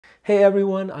Hey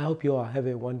everyone, I hope you are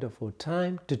having a wonderful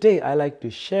time. Today I like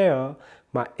to share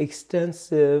my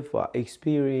extensive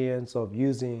experience of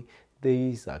using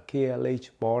these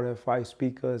KLH Model 5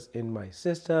 speakers in my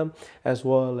system, as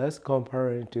well as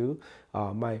comparing to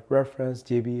my reference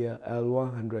JBL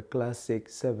L100 Classic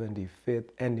 75th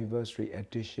Anniversary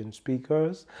Edition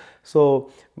speakers.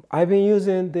 So I've been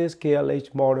using this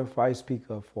KLH Model 5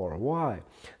 speaker for a while.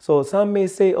 So some may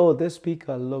say, oh, this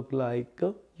speaker look like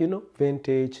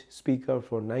vintage speaker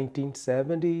from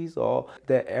 1970s or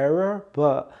the era,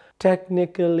 but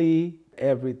technically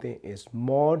everything is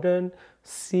modern,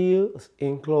 seals,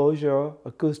 enclosure,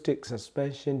 acoustic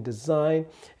suspension design,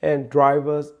 and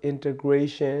drivers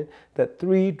integration. The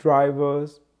 3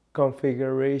 drivers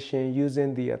configuration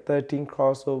using the 13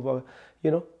 crossover,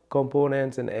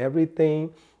 components and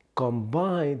everything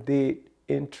combined, they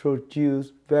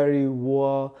introduce very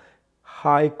well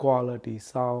high quality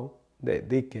sound that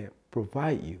they can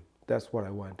provide you. That's what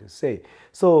I want to say.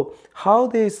 So how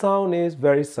they sound is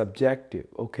very subjective,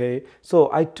 okay?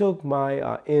 So I took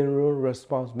my in-room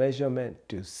response measurement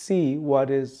to see what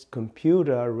is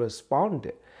computer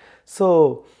responded.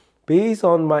 So based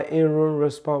on my in-room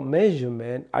response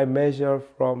measurement, I measure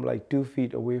from like 2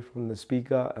 feet away from the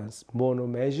speaker as mono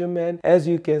measurement. As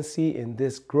you can see in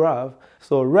this graph,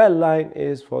 so red line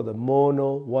is for the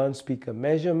mono 1 speaker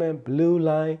measurement, blue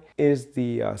line is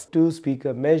the 2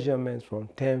 speaker measurements from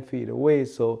 10 feet away.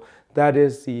 So that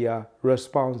is the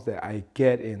response that I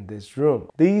get in this room.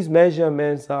 These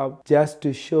measurements are just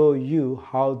to show you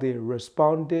how they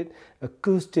responded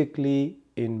acoustically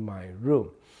in my room.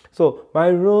 So my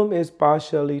room is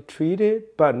partially treated,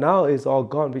 but now it's all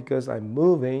gone because I'm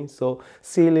moving. So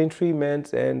ceiling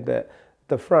treatments and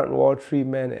the front wall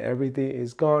treatment, everything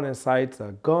is gone and sides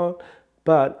are gone.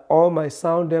 But all my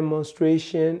sound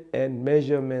demonstration and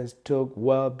measurements took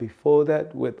well before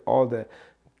that with all the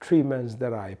treatments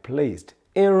that I placed.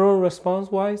 In-room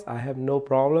response-wise, I have no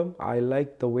problem. I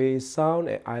like the way it sounds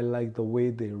and I like the way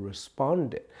they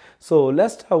responded. So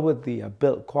let's start with the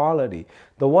build quality.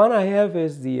 The one I have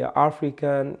is the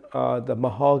African, the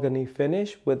mahogany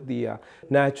finish with the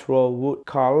natural wood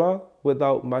color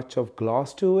without much of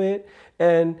gloss to it.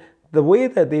 And the way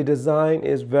that they design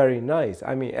is very nice.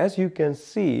 I mean, as you can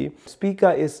see,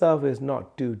 speaker itself is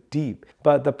not too deep,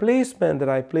 but the placement that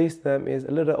I placed them is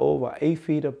a little over 8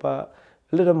 feet apart,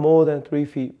 a little more than 3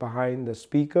 feet behind the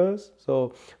speakers.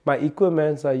 So my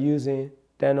equipments are using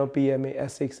Denon PMA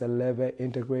S611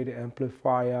 integrated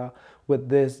amplifier with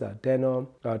this Denon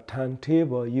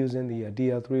turntable using the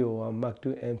DL301 Mark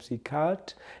II MC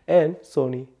card and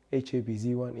Sony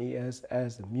HAB-Z1ES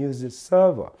as the music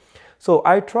server. So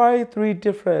I tried 3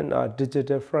 different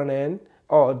digital front end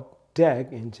or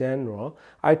deck in general.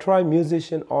 I tried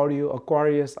Musician Audio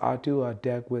Aquarius R2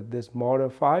 deck with this Model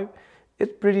 5.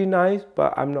 It's pretty nice,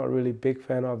 but I'm not really big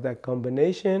fan of that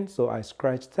combination, so I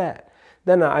scratched that.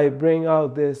 Then I bring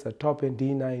out this Top-End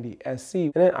D90 SC,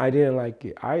 and then I didn't like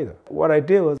it either. What I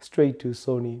did was straight to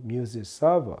Sony Music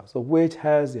Server, so which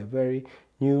has a very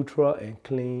neutral and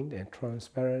clean and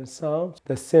transparent sound.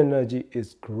 The synergy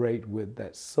is great with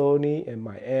that Sony and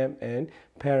my amp and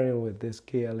pairing with this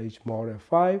KLH Model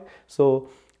 5. So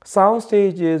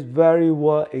soundstage is very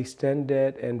well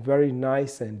extended and very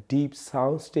nice and deep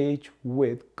soundstage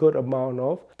with good amount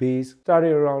of bass,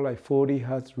 starting around like 40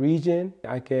 Hz region.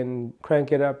 I can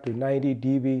crank it up to 90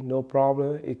 dB, no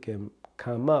problem. It can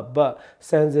come up, but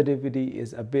sensitivity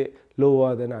is a bit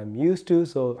lower than I'm used to,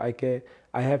 so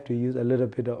I have to use a little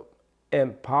bit of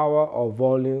amp power or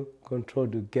volume control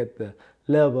to get the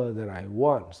level that I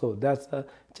want. So that's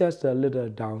just a little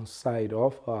downside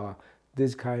of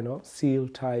this kind of seal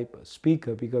type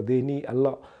speaker, because they need a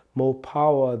lot more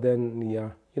power than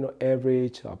the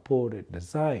average ported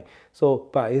design. So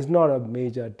but it's not a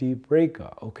major deal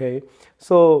breaker, okay?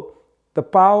 So the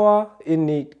power, it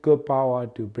needs good power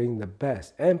to bring the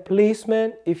best. And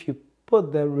placement, if you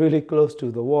put them really close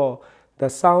to the wall, the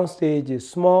sound stage is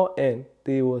small and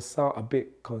they will sound a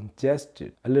bit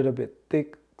congested, a little bit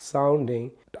thick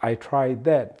sounding. I tried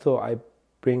that, so I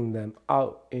bring them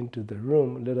out into the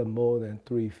room a little more than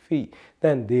 3 feet.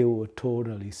 Then they will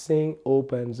totally sing,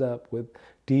 opens up with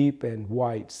deep and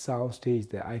wide sound stage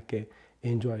that I can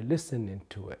enjoy listening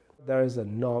to it. There is a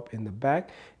knob in the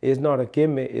back. It's not a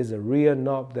gimmick, it's a real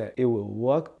knob that it will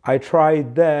work. I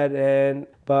tried that,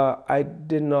 but I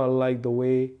did not like the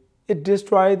way it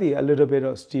destroyed a little bit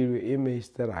of stereo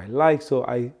image that I like, so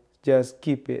I just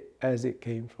keep it as it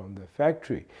came from the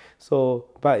factory. So,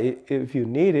 but if you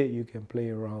need it, you can play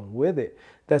around with it.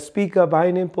 The speaker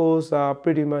binding posts are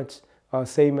pretty much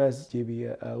same as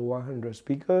JBL 100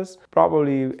 speakers,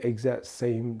 probably exact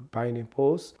same binding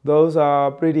posts. Those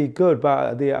are pretty good,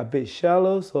 but they are a bit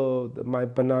shallow, so my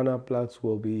banana plugs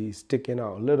will be sticking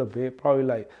out a little bit, probably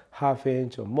like ½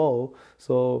 inch or more.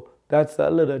 So that's a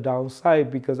little downside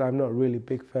because I'm not really a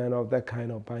big fan of that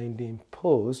kind of binding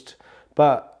post.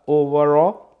 But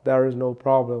overall, there is no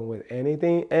problem with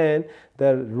anything, and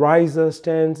the riser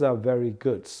stands are very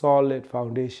good, solid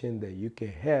foundation that you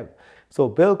can have. So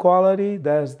build quality,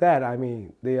 there's that. I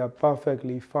mean, they are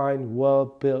perfectly fine, well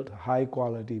built, high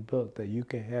quality build that you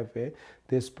can have at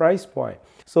this price point.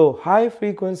 So high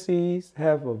frequencies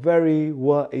have a very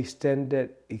well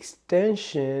extended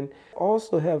extension,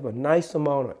 also have a nice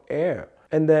amount of air,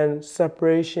 and then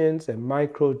separations and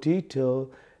micro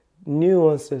detail,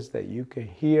 nuances that you can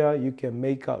hear, you can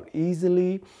make out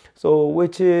easily, so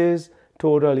which is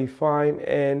totally fine,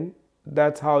 and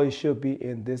that's how it should be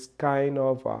in this kind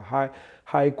of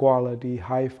high quality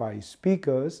hi-fi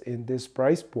speakers in this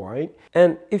price point.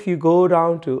 And if you go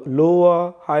down to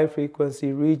lower high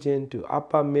frequency region to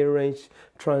upper mid-range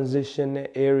transition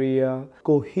area,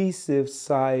 cohesive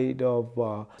side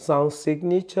of sound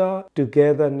signature,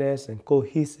 togetherness and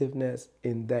cohesiveness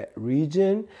in that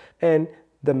region, and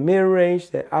the mid-range,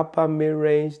 the upper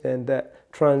mid-range, and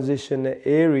that transition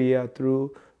area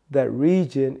through that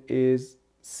region is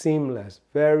seamless,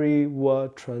 very well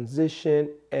transitioned,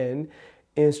 and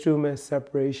instrument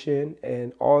separation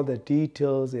and all the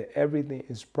details and everything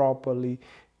is properly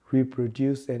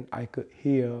reproduced, and I could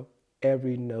hear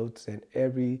every notes and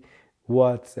every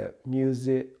words that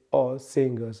music or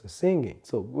singers are singing,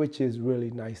 so which is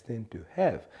really nice thing to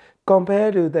have.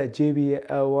 Compared to that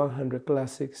JBL 100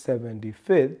 Classic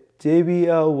 75th,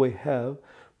 JBL will have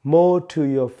more to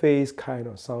your face kind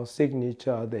of sound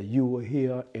signature that you will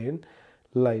hear in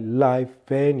like live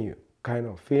venue kind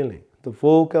of feeling. The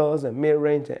vocals and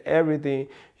mid-range and everything,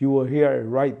 you will hear it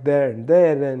right there and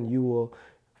there, then you will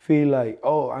feel like,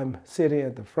 oh, I'm sitting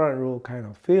at the front row kind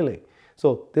of feeling.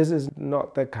 So this is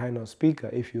not that kind of speaker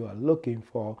if you are looking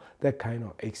for that kind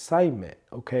of excitement,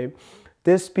 okay?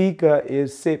 This speaker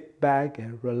is sit back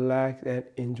and relax and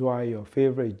enjoy your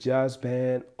favorite jazz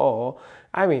band or,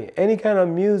 I mean, any kind of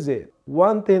music.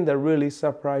 One thing that really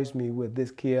surprised me with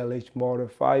this KLH Model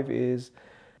 5 is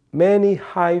many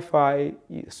hi-fi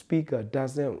speaker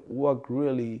doesn't work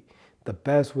really the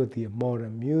best with the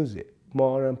modern music,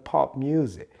 modern pop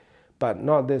music, but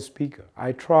not this speaker.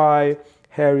 I try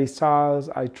Harry Styles,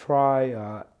 I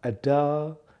try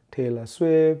Adele, Taylor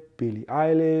Swift, Billie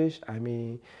Eilish, I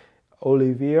mean,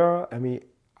 Olivia. I mean,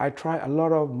 I try a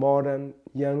lot of modern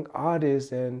young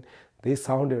artists and they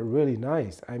sounded really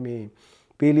nice. I mean,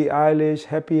 Billie Eilish,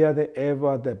 Happier Than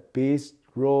Ever, the bass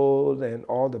roll and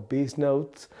all the bass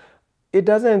notes. It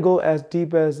doesn't go as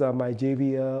deep as my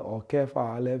JBL or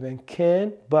KLH 11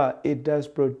 can, but it does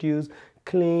produce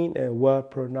clean and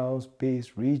well-pronounced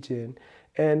bass region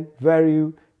and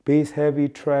very bass-heavy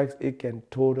tracks it can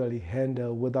totally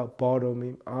handle without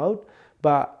bottoming out.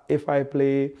 But if I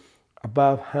play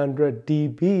above 100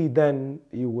 dB, then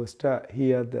you will start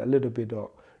hear a little bit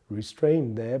of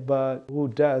restraint there, but who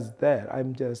does that?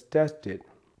 I'm just tested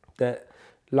that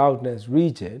loudness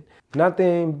region.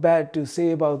 Nothing bad to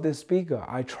say about this speaker.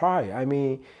 I try. I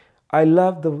mean, I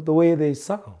love the way they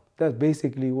sound. That's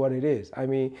basically what it is. I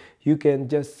mean, you can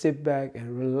just sit back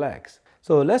and relax.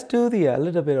 So let's do a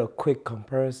little bit of quick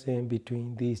comparison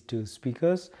between these two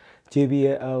speakers.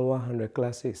 JBL 100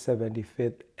 Classic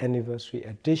 75th Anniversary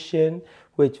Edition,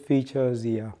 which features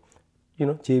the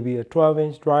JBL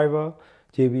 12-inch driver,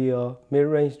 JBL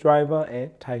mid-range driver,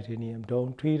 and titanium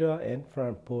dome tweeter and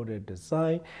front-ported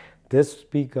design. This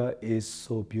speaker is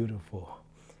so beautiful.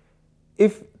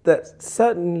 If that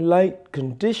certain light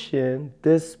condition,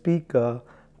 this speaker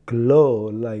glow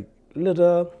like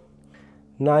little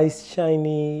nice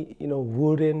shiny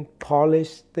wooden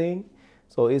polished thing.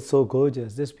 So it's so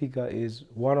gorgeous. This speaker is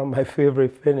one of my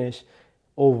favorite finish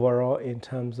overall in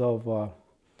terms of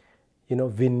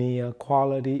veneer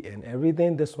quality and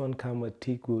everything. This one comes with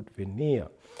teakwood veneer.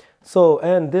 So,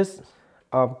 and this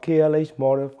KLH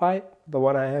Model 5, the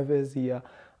one I have is the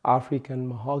African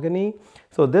mahogany.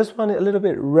 So this one is a little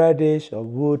bit reddish or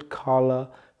wood color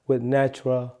with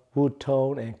natural wood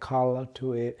tone and color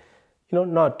to it.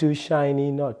 Not too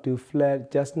shiny, not too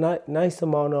flat, just nice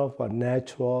amount of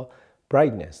natural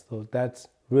brightness. So that's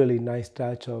really nice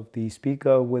touch of the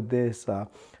speaker with this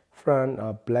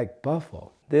front black buffer.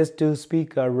 These two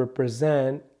speakers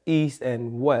represent East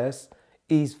and West,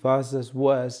 East versus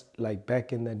West, like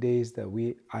back in the days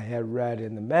that I had read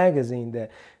in the magazine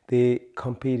that they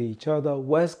compete each other.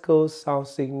 West Coast sound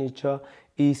signature,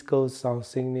 East Coast sound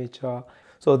signature.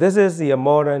 So this is the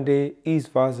modern day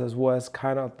East versus West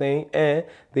kind of thing, and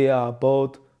they are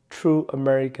both true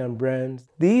American brands.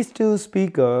 These two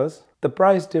speakers, the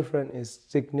price difference is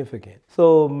significant.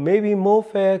 So maybe more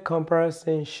fair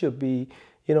comparison should be,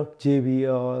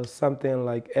 JBL, something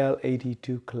like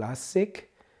L82 Classic,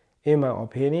 in my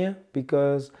opinion,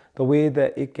 because the way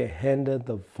that it can handle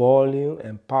the volume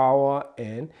and power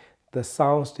and the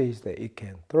soundstage that it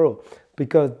can throw.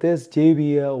 Because this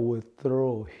JBL will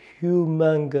throw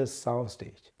humongous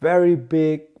soundstage, very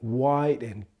big, wide,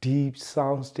 and deep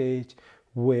soundstage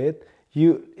with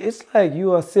you. It's like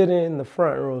you are sitting in the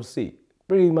front row seat.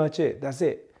 Pretty much it. That's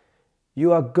it.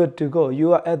 You are good to go.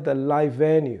 You are at the live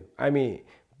venue.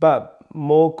 But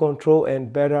more control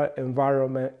and better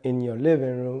environment in your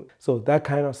living room. So that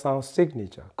kind of sound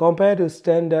signature. Compared to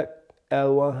standard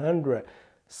L100,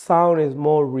 sound is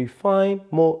more refined,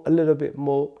 a little bit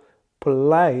more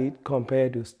polite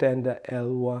compared to standard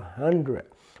L100.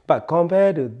 But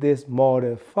compared to this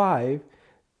Model 5,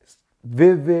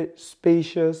 vivid,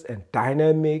 spacious, and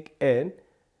dynamic, and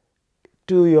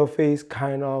to-your-face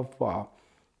kind of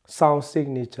sound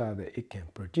signature that it can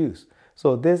produce.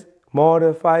 So this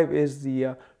Model 5 is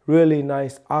the really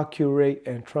nice, accurate,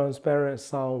 and transparent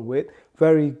sound with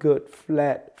very good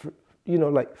flat,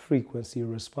 like frequency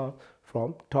response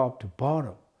from top to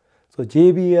bottom. So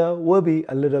JBL will be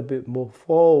a little bit more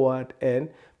forward and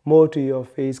more to your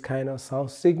face kind of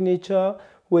sound signature,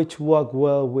 which work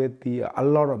well with a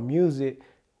lot of music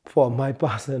for my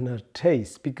personal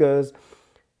taste, because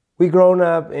we grown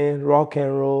up in rock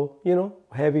and roll,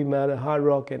 heavy metal, hard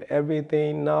rock, and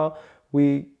everything. Now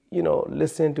we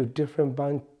listen to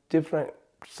different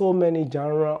so many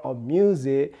genre of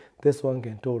music. This one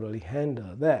can totally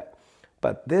handle that.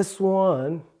 But this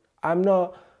one,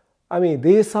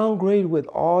 they sound great with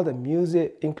all the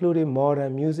music, including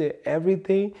modern music,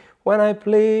 everything. When I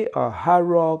play a hard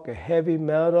rock, a heavy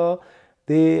metal,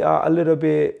 they are a little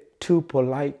bit too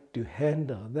polite to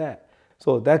handle that.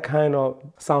 So that kind of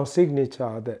sound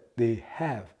signature that they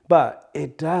have. But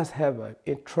it does have a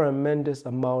tremendous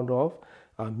amount of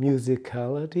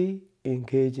musicality,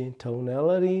 engaging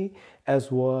tonality,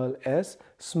 as well as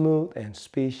smooth and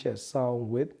spacious sound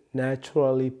with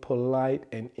naturally polite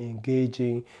and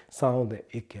engaging sound that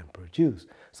it can produce.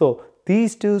 So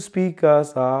these two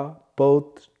speakers are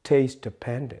both taste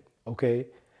dependent, okay?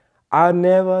 I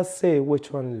never say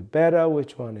which one is better,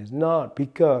 which one is not,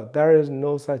 because there is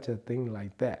no such a thing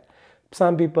like that.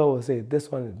 Some people will say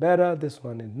this one is better, this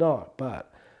one is not,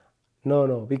 but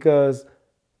no, because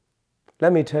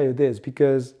let me tell you this,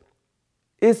 because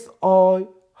it's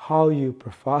all how you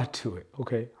prefer to it,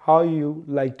 okay? How you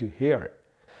like to hear it.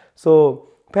 So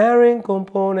pairing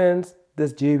components,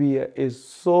 this JBL is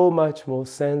so much more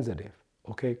sensitive,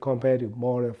 okay, compared to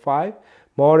Model 5.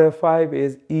 Model 5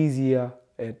 is easier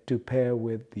to pair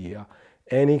with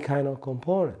any kind of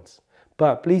components.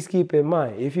 But please keep in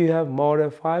mind, if you have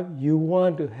Model 5, you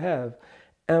want to have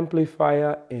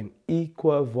amplifier in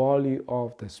equal volume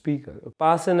of the speaker.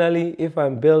 Personally, if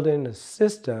I'm building a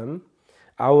system,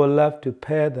 I would love to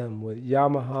pair them with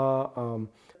Yamaha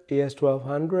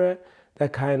AS1200,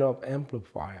 that kind of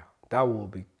amplifier. That will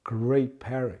be great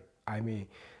pairing.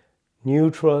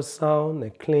 Neutral sound, a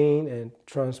clean and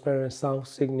transparent sound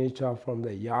signature from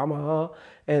the Yamaha,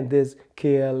 and this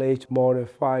KLH Model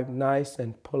 5, nice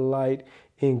and polite,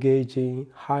 engaging,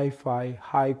 hi-fi,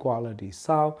 high quality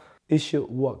sound. It should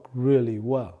work really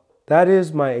well. That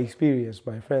is my experience,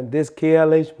 my friend. This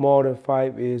KLH Model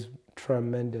 5 is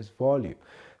tremendous volume.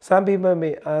 Some people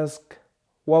may ask,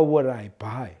 what would I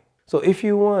buy? So if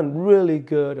you want really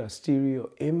good stereo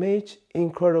image,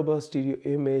 incredible stereo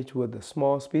image with a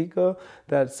small speaker,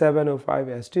 that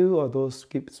 705S2 or those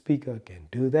speaker can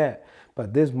do that.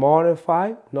 But this Model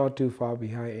 5, not too far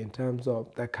behind in terms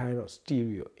of that kind of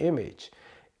stereo image.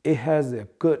 It has a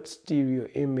good stereo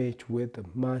image with a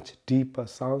much deeper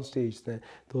soundstage than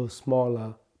those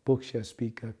smaller Bookshare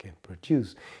speaker can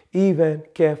produce. Even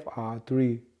KEF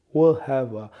R3 will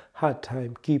have a hard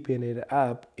time keeping it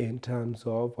up in terms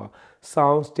of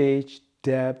soundstage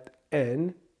depth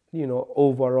and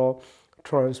overall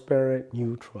transparent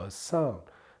neutral sound.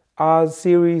 Our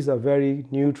series are very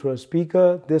neutral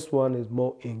speaker. This one is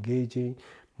more engaging,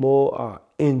 more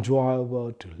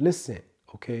enjoyable to listen.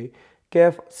 Okay,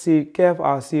 KEF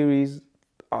R series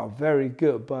are very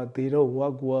good, but they don't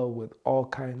work well with all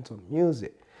kinds of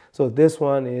music. So this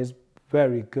one is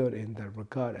very good in that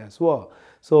regard as well.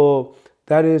 So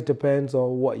that depends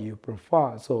on what you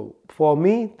prefer. So for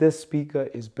me, this speaker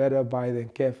is better buy than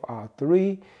KEF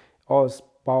R3 or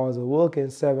Powers of Working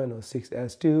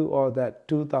 706S2 or that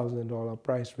 $2,000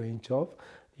 price range of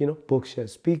Bookshare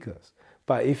speakers.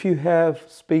 But if you have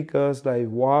speakers like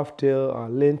Waftail or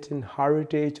Linton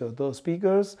Heritage or those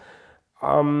speakers,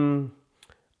 I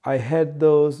had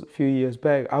those a few years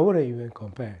back. I wouldn't even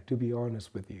compare, to be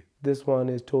honest with you. This one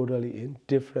is totally in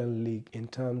different league in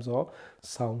terms of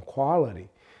sound quality.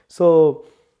 So,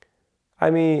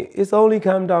 I mean, it's only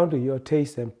come down to your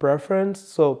taste and preference.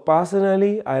 So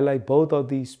personally, I like both of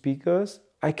these speakers.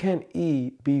 I can't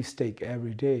eat beefsteak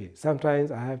every day.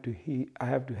 Sometimes I have to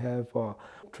have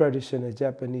traditional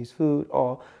Japanese food,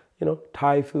 or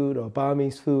Thai food or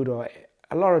Burmese food, or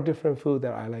a lot of different food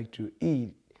that I like to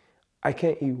eat. I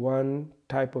can't eat one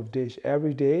type of dish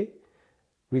every day,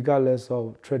 regardless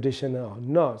of traditional or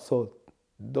not. So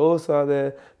those are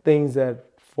the things that,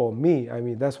 for me, I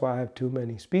mean, that's why I have too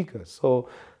many speakers. So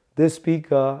this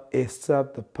speaker is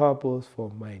served the purpose for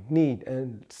my need,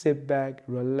 and sit back,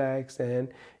 relax, and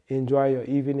enjoy your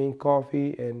evening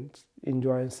coffee and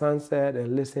enjoying sunset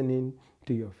and listening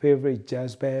to your favorite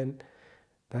jazz band.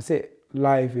 That's it.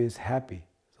 Life is happy.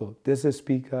 So this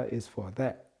speaker is for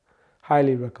that.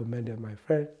 Highly recommended, my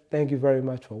friend. Thank you very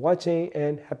much for watching,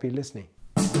 and happy listening.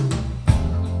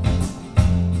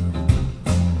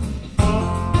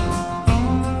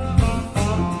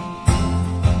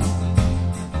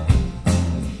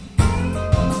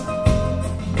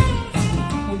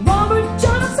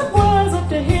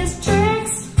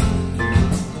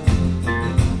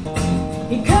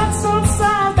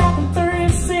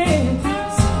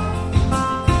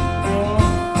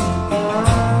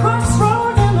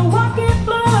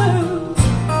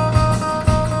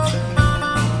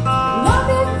 Love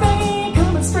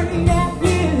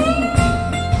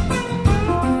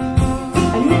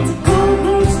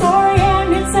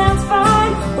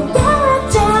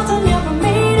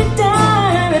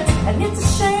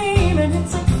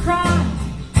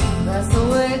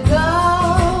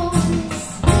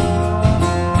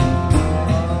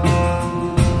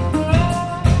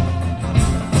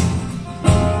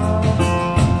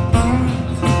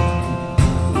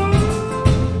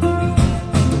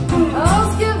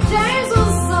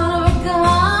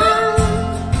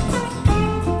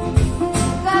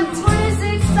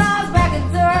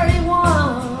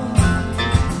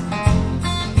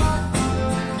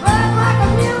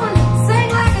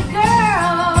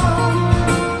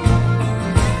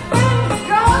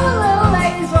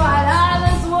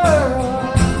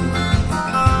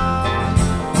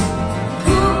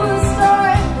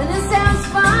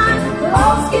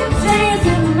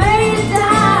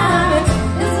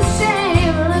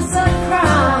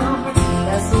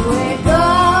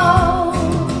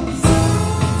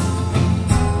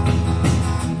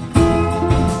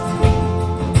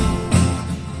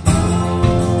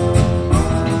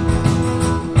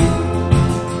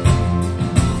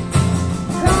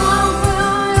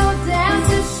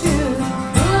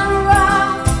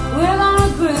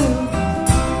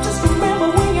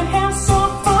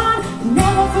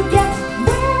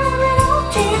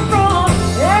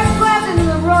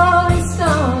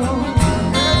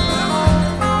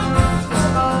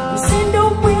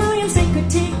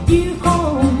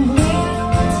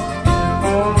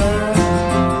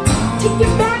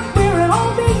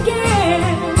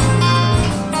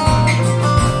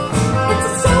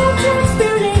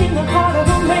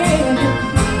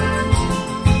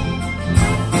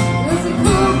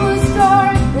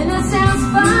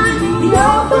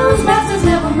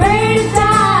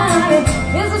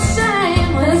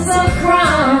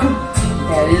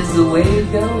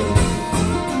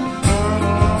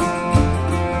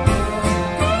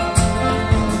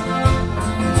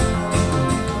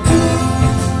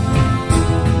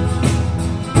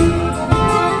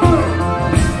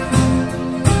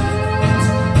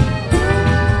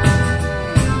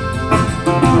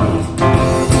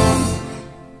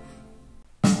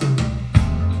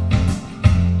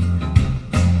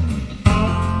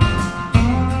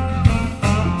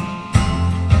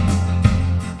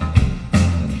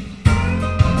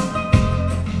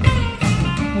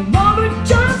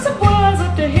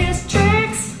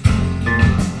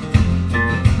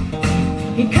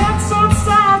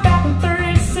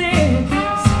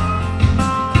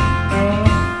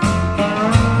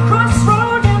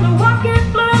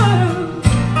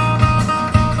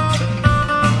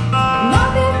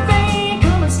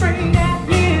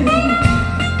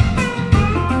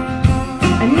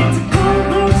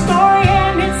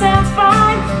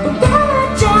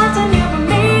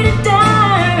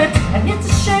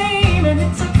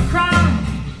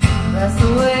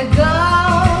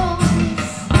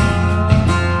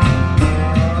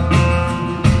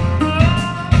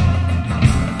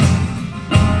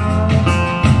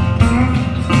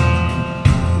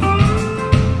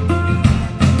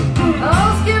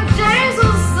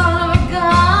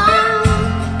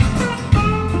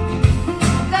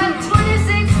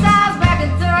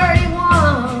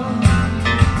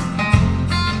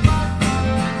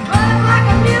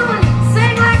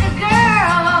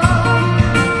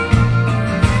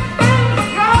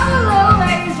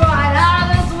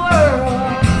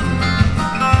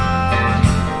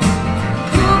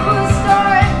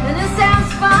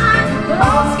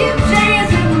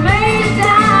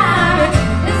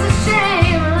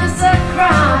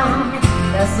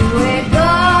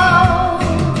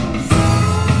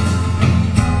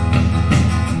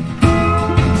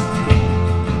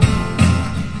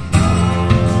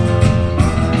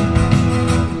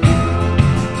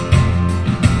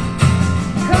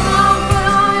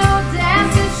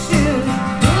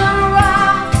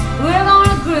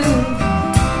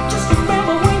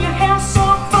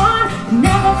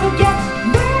forget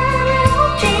where it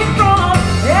all came from.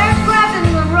 Aircraft in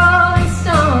the Rolling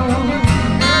Stone.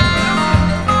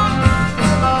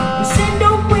 Lucinda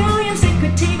Williams, it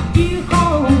could take you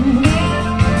home.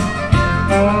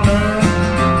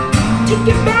 Take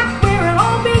you back where it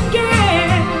all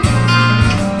began.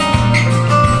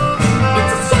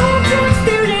 It's a soul-driven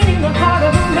spirit in the heart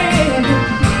of a man.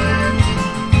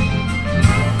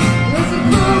 It's a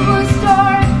cool blues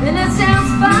story, and it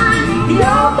sounds fine. The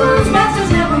old blues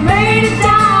masters never made a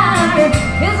dime.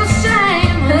 It's a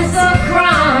shame, it's a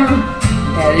crime.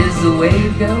 That is the way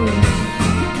it goes.